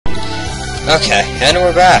Okay, and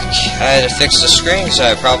we're back. I had to fix the screen because I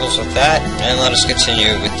had problems with that, and let us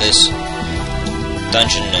continue with this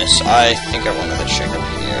dungeonness. I think I wanted to check up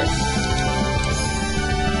here.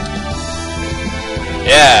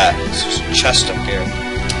 Yeah, there's a chest up here.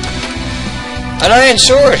 An iron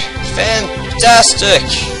sword! Fantastic!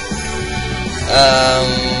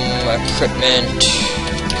 Equipment,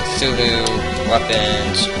 Cthulhu,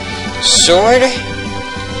 weapons, sword?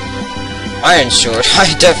 Iron sword,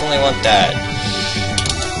 I definitely want that.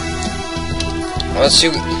 Well, let's see,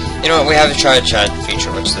 you know what, we have to try a chat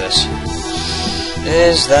feature. What's this?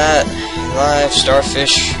 Is that live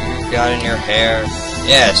starfish you got in your hair?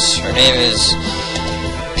 Yes, her name is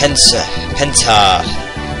Penta.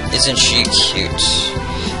 Isn't she cute?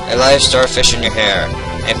 A live starfish in your hair,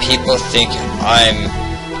 and people think I'm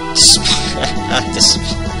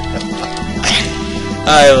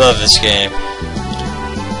I love this game.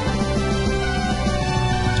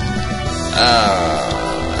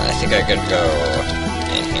 I think I could go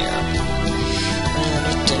in here.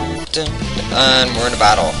 And we're in a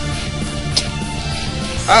battle.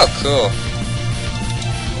 Oh, cool.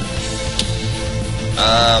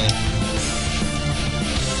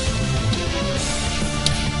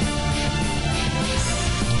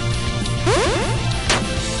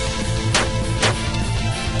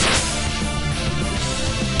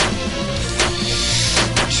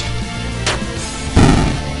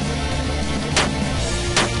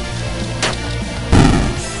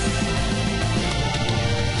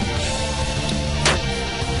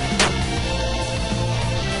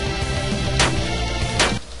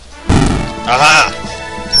 Aha!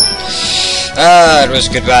 It was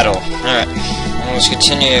a good battle. Alright. Let's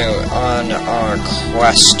continue on our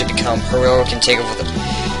quest to become heroic and take over the...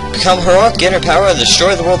 Become heroic, gain our power, and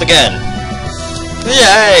destroy the world again!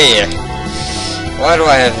 Yay! Why do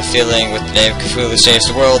I have a feeling with the name Cthulhu saves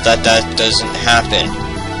the world that doesn't happen?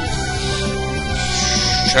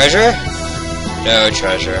 Treasure? No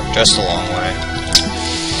treasure. Just a long way.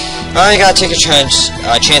 You gotta take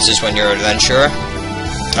chances when you're an adventurer.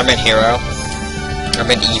 I'm a hero. I'm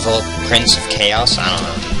an evil prince of chaos. I don't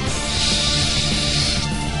know.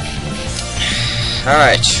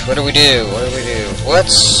 Alright, what do we do?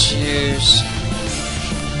 Let's use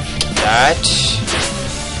that.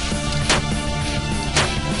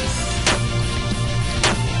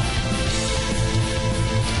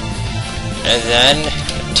 And then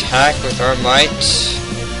attack with our might.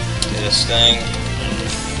 Do this thing.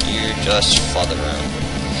 You just flood the room.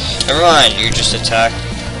 Never mind, you just attack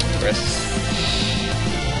with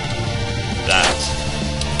that.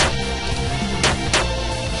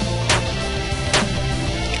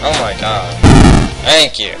 Oh my god.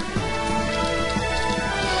 Thank you.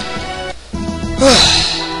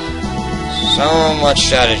 So much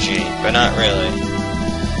strategy, but not really.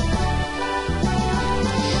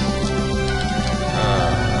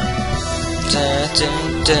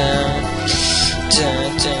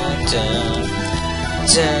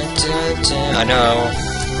 I know.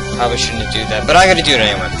 Probably shouldn't do that, but I gotta do it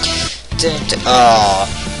anyway. Aww.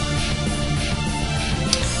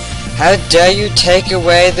 How dare you take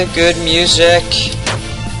away the good music?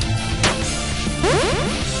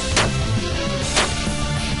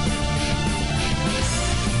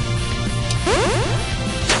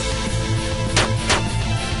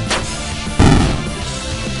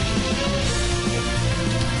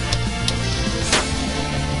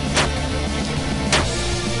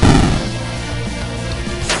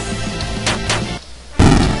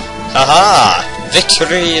 Haha!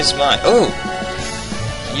 Victory is mine. Ooh!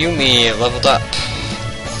 Yumi leveled up.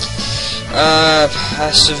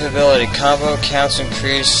 Passive ability. Combo counts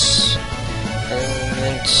increase.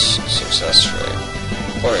 Element success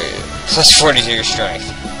rate. Plus 40 to your strength.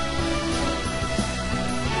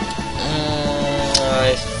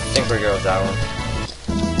 I think we're good with that one.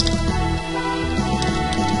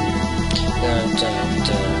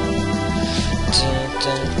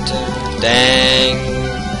 Dang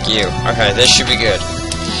you. Okay, this should be good.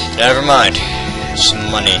 Never mind.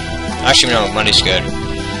 Some money. Actually, no, money's good.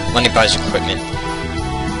 Money buys equipment.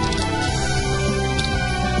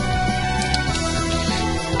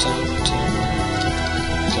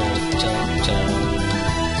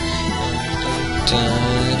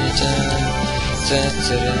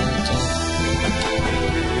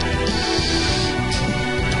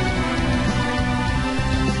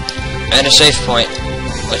 And a save point.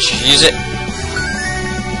 Let's use it.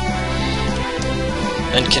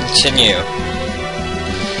 And continue.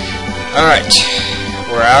 Alright.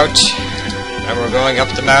 We're out. And we're going up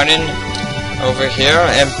the mountain. Over here.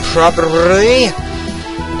 And probably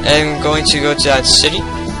I'm going to go to that city.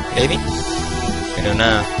 Maybe? I don't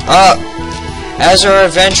know. Oh! As our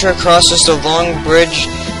adventure crosses the long bridge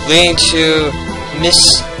leading to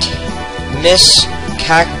Miss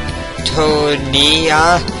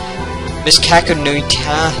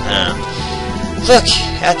Caconuta. Look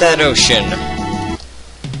at that ocean.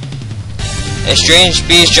 A strange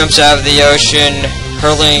beast jumps out of the ocean,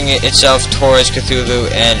 hurling itself towards Cthulhu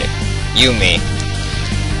and Yumi.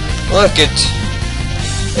 Look, it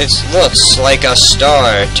looks like a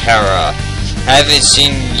star, Terra. Haven't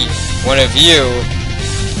seen one of you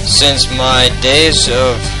since my days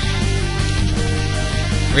of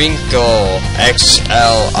Wrinkle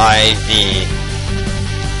XLIV.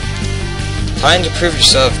 Time to prove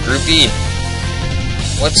yourself, groupie.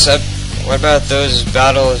 What's up? What about those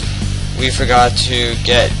battles we forgot to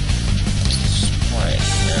get?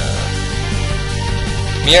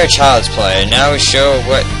 Mere child's play. Now we show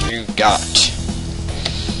what you got.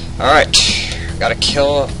 Alright. Gotta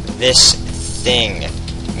kill this thing.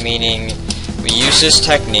 Meaning, we use this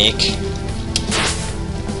technique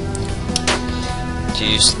to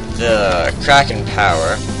use the Kraken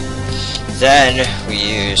power. Then we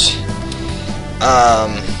use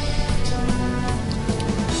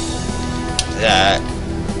that,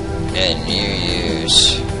 and you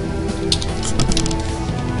use.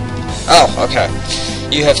 Oh, okay.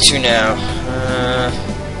 You have two now.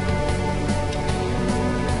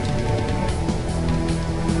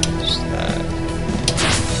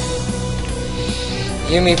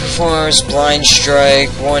 Yumi performs Blind Strike,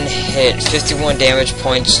 1 hit, 51 damage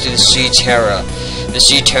points to the Sea Terra. The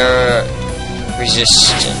Sea Terra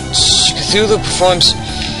resistance. Cthulhu performs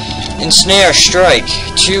Ensnare Strike,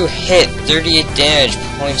 2 hit, 38 damage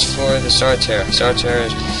points for the Star Terra. Star Terra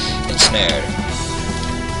is ensnared.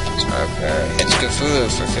 Star Terra hits Cthulhu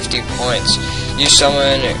for 50 points. You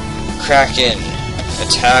summon Kraken,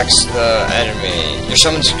 attacks the enemy. Your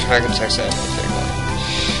summons Kraken attacks the enemy.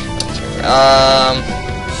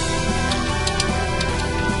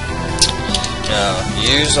 No,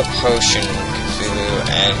 use a potion, Cthulhu,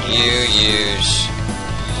 and you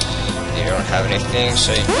don't have anything,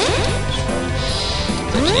 so you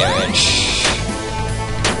the damage.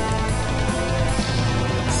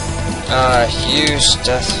 Use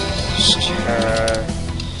Death Terror.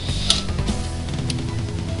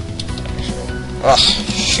 Oh,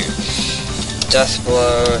 shoot. Death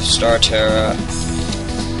Blow, Star Terra,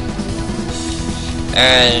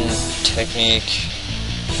 and technique.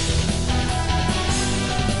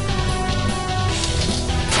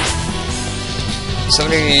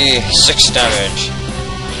 $76 damage.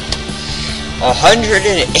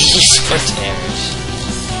 184 damage.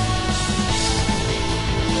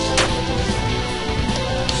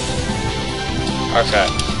 Okay.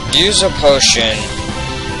 Use a potion.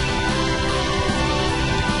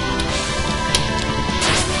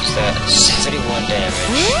 What's that? 71 damage.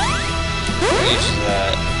 Use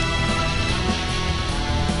that.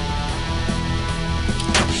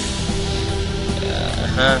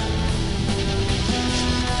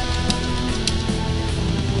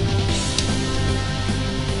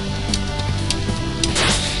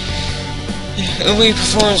 Umi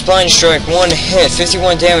performs Blind Strike, 1 hit,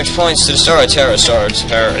 51 damage points to the Star Terra. Star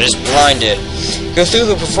Terra is blinded.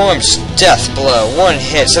 Cthulhu performs Death Blow, 1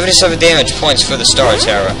 hit, 77 damage points for the Star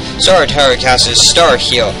Terra. Star Terra casts Star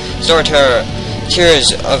Heal. Star Terra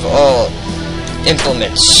cures of all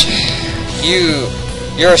implements.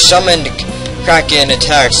 Your summoned Kraken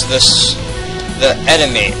attacks the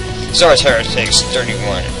enemy. Star Terra takes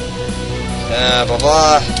 31. Blah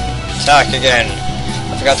blah. Attack again.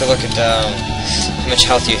 I forgot to look at how much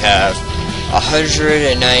health you have.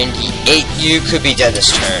 198. You could be dead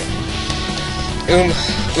this turn.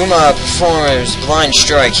 Uma performs Blind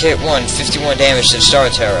Strike. Hit 1, 51 damage to the Star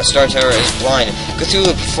Terra. Star Terra is blind.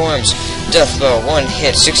 Cthulhu performs Death Blow. 1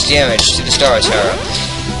 hit, 60 damage to the Star Terra.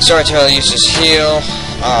 Star Terra uses Heal.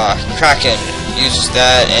 Kraken uses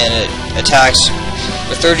that and it attacks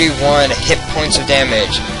for 31 hit points of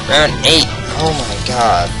damage. Round 8. Oh my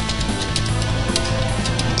god.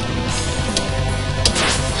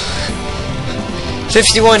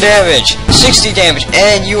 51 damage, 60 damage,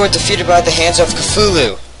 and you are defeated by the hands of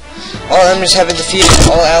Cthulhu. All enemies have been defeated.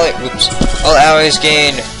 All allies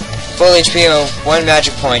gain full HP and 1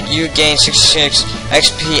 magic point. You gain 66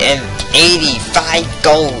 XP and 85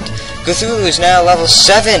 gold. Cthulhu is now level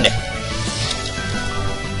 7.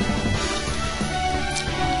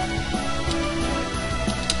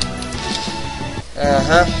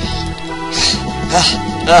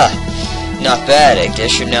 Not bad. I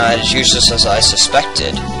guess you're not as useless as I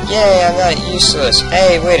suspected. Yay, I'm not useless.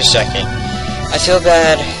 Hey, wait a second. I feel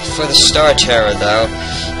bad for the Star Terra, though.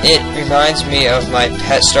 It reminds me of my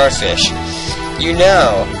pet starfish. You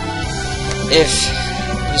know, if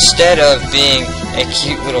instead of being a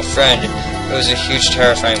cute little friend, it was a huge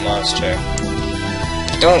terrifying monster.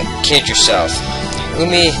 Don't kid yourself.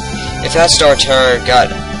 Umi, if that Star Terror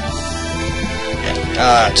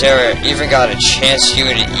even got a chance, he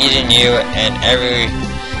would have eaten you and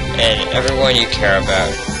everyone you care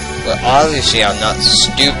about. But obviously I'm not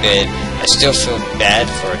stupid. I still feel bad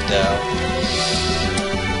for it though.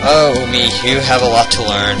 Oh, Umi, you have a lot to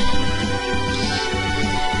learn.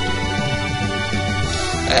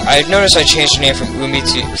 I noticed I changed the name from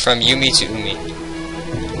Yumi to Umi.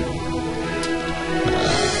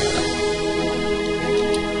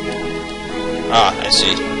 I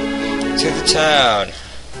see. To the town.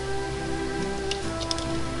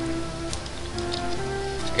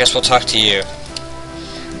 I guess we'll talk to you.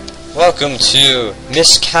 Welcome to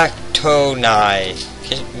Miskatoni.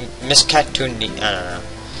 Miskatoni. I don't know.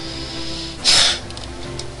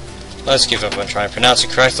 Let's give up on trying to pronounce it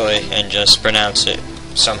correctly and just pronounce it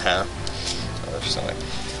somehow. Or something.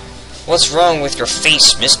 What's wrong with your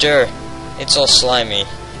face, mister? It's all slimy.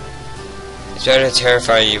 It's better to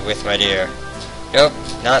terrify you with, my dear. Nope,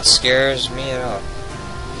 not scares me at all.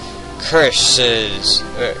 Curse this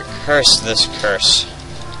curse.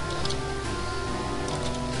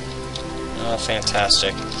 Oh,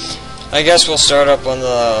 fantastic. I guess we'll start up on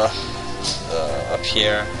the up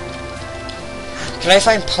here. Can I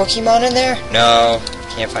find Pokemon in there? No,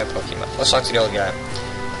 can't find Pokemon. Let's talk to the old guy.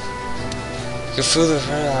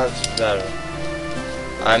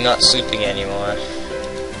 I'm not sleeping anymore.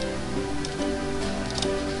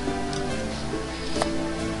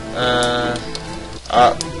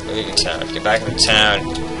 Leaving town. Get back into town.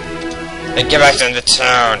 Then get back into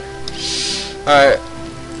town. Alright.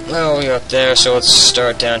 Well, we're up there, so let's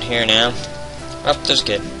start down here now. Oh, there's a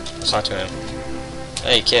kid. Let's talk to him.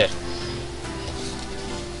 Hey, kid.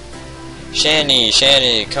 Shanny,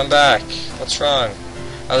 come back. What's wrong?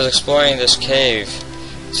 I was exploring this cave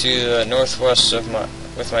to the northwest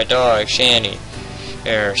with my dog, Shane,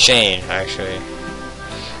 actually.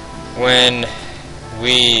 When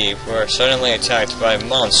we were suddenly attacked by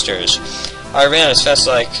monsters. I ran as fast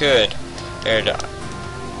as I could,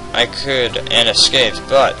 and escaped,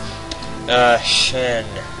 but I'm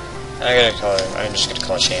just gonna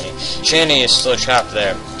call it Shani. Shani is still trapped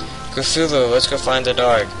there. Cthulhu, let's go find the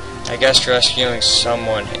dog. I guess rescuing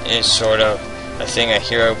someone is sort of a thing a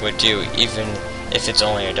hero would do, even if it's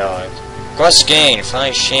only a dog. Quest gain,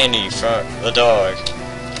 find Shani from the dog.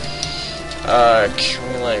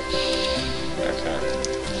 Can we okay.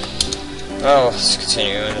 Oh, let's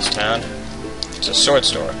continue in this town. It's a sword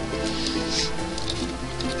store.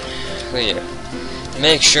 Clear.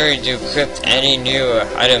 Make sure you decrypt any new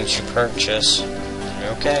items you purchase.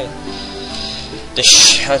 Okay.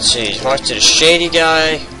 Let's see. Talk to the shady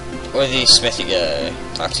guy or the smithy guy.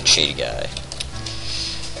 Talk to the shady guy.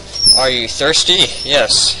 Are you thirsty?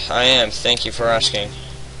 Yes, I am. Thank you for asking.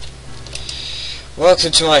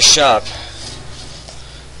 Welcome to my shop.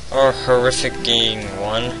 Or horrificing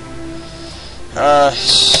one.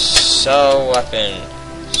 Sell weapon.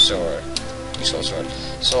 Sword. Useful sword.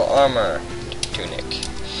 Sell armor. Tunic.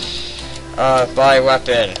 Buy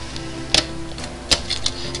weapon.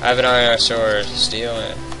 I have an iron sword. Steel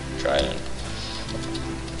and trident.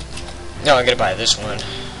 No, I'm gonna buy this one.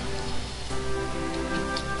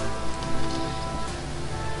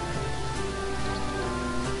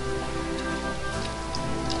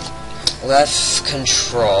 Left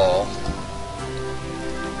control.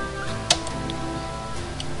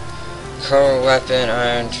 Core weapon,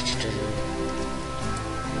 iron.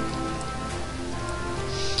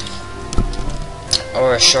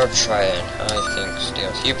 Or a sharp trident. I think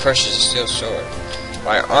steel. You purchase a steel sword.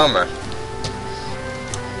 Buy armor.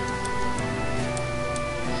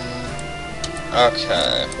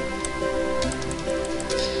 Okay.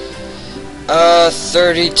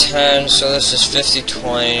 30-10, so this is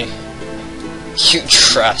 50-20. Cute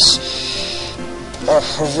dress. Or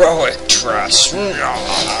heroic dress.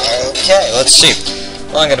 Okay, let's see.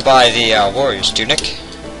 Well, I'm gonna buy the warrior's tunic.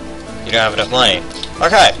 You don't have enough money.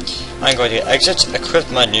 Okay. I'm going to exit, equip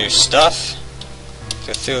my new stuff.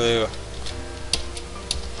 Cthulhu.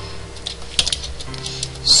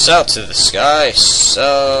 Sell to the sky.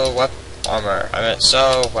 Sell armor. I meant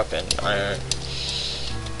sell weapon. Iron.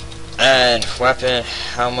 And weapon.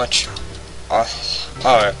 How much? Oh,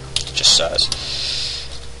 it just says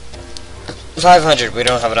 500. We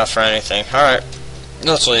don't have enough for anything. Alright.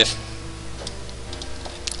 Let's leave.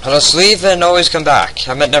 Let's leave and always come back.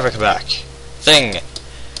 I meant never come back. Thing.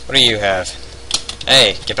 What do you have?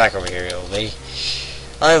 Hey, get back over here, you old lady.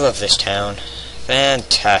 I love this town.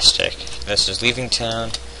 Fantastic. This is leaving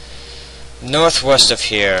town. northwest of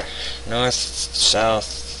here. North, south,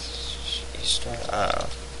 east, I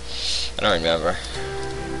don't remember.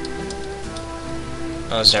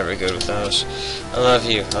 I was never good with those. I love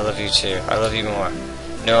you too. I love you more.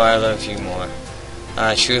 No, I love you more.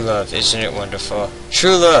 True love, isn't it wonderful?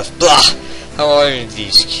 True love, blah! How old are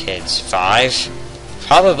these kids? 5?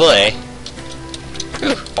 Probably.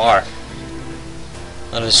 Ooh, bar.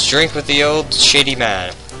 Let us drink with the old shady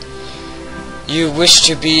man. You wish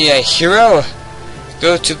to be a hero?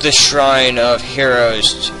 Go to the Shrine of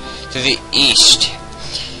Heroes to the east.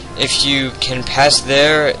 If you can pass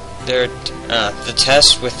the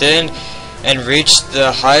test within and reach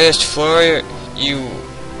the highest floor,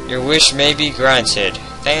 your wish may be granted.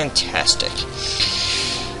 Fantastic.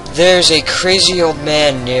 There's a crazy old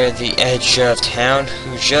man near the edge of town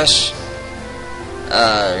who just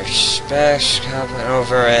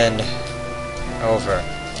over and over.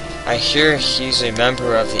 I hear he's a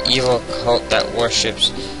member of the evil cult that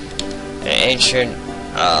worships an ancient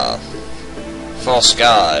false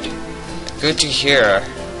god. Good to hear.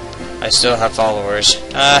 I still have followers.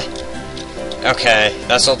 Okay,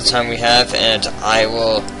 that's all the time we have, and I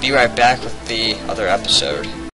will be right back with the other episode.